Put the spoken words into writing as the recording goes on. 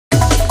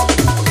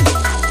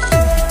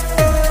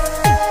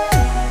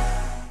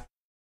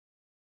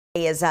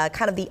Is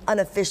kind of the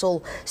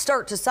unofficial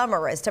start to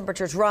summer. As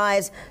temperatures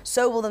rise,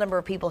 so will the number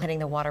of people hitting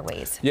the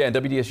waterways. Yeah, and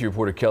WDSU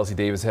reporter Kelsey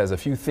Davis has a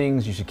few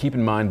things you should keep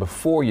in mind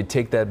before you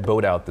take that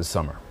boat out this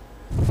summer.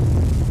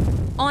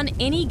 On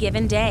any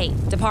given day,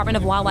 Department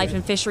of Wildlife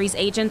and Fisheries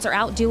agents are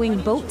out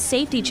doing boat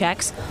safety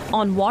checks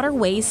on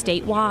waterways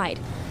statewide.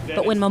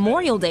 But when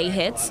Memorial Day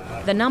hits,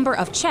 the number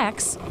of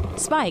checks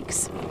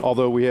spikes.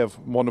 Although we have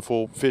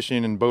wonderful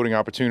fishing and boating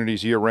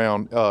opportunities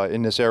year-round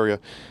in this area,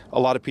 a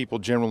lot of people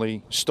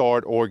generally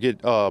start or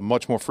get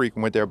much more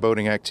frequent with their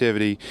boating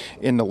activity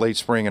in the late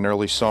spring and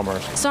early summer.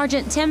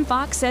 Sergeant Tim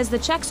Fox says the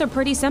checks are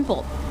pretty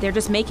simple. They're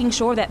just making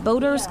sure that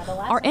boaters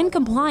are in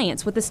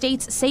compliance with the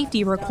state's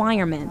safety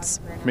requirements.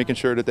 Making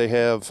sure that they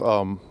have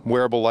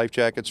wearable life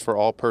jackets for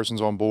all persons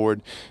on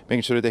board,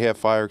 making sure that they have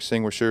fire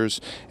extinguishers,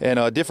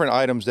 and different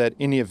items that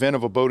in the event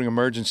of a boating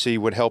emergency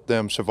would help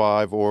them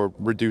survive or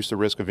reduce the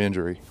risk of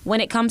injury.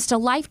 When it comes to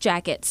life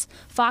jackets,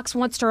 Fox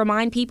wants to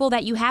remind people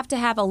that you have to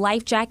have a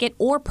life jacket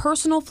or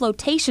personal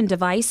flotation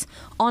device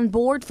on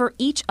board for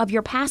each of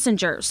your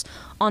passengers.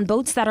 On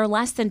boats that are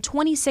less than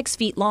 26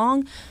 feet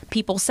long,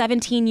 people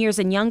 17 years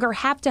and younger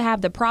have to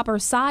have the proper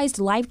sized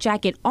life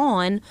jacket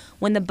on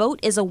when the boat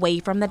is away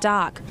from the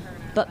dock.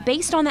 But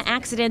based on the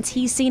accidents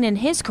he's seen in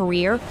his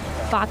career,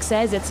 Fox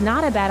says it's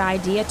not a bad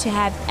idea to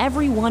have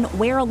everyone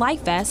wear a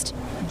life vest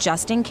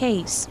just in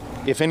case.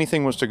 If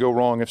anything was to go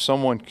wrong, if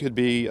someone could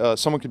be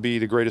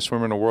the greatest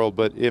swimmer in the world,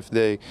 but if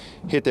they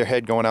hit their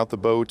head going out the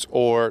boats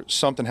or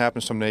something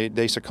happens to them,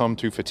 they succumb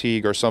to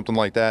fatigue or something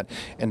like that,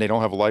 and they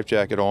don't have a life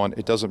jacket on,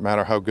 it doesn't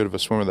matter how good of a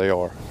swimmer they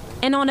are.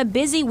 And on a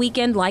busy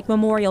weekend like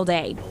Memorial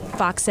Day,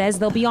 Fox says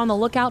they'll be on the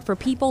lookout for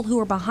people who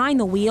are behind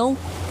the wheel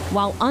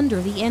while under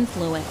the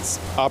influence.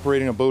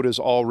 Operating a boat is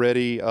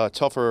already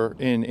tougher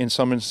in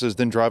some instances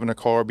than driving a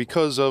car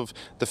because of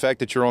the fact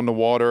that you're on the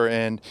water,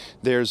 and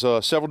there's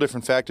several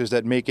different factors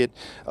that make it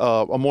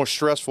a more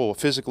stressful,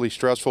 physically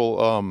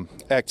stressful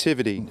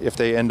activity. If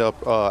they end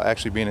up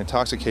actually being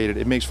intoxicated,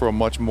 it makes for a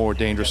much more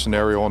dangerous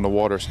scenario on the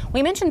waters.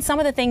 We mentioned some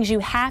of the things you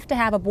have to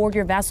have aboard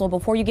your vessel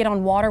before you get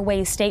on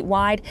waterways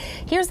statewide.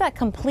 Here's that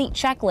complete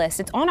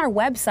checklist. It's on our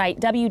website,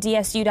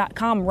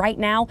 WDSU.com, right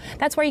now.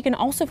 That's where you can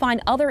also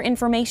find other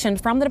information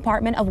from the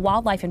Department of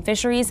Wildlife and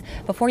Fisheries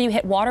before you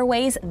hit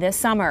waterways this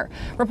summer.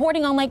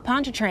 Reporting on Lake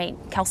Pontchartrain,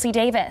 Kelsey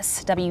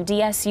Davis,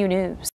 WDSU News.